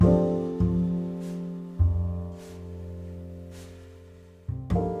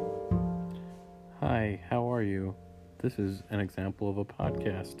Hi, how are you? This is an example of a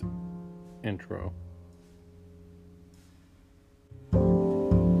podcast intro.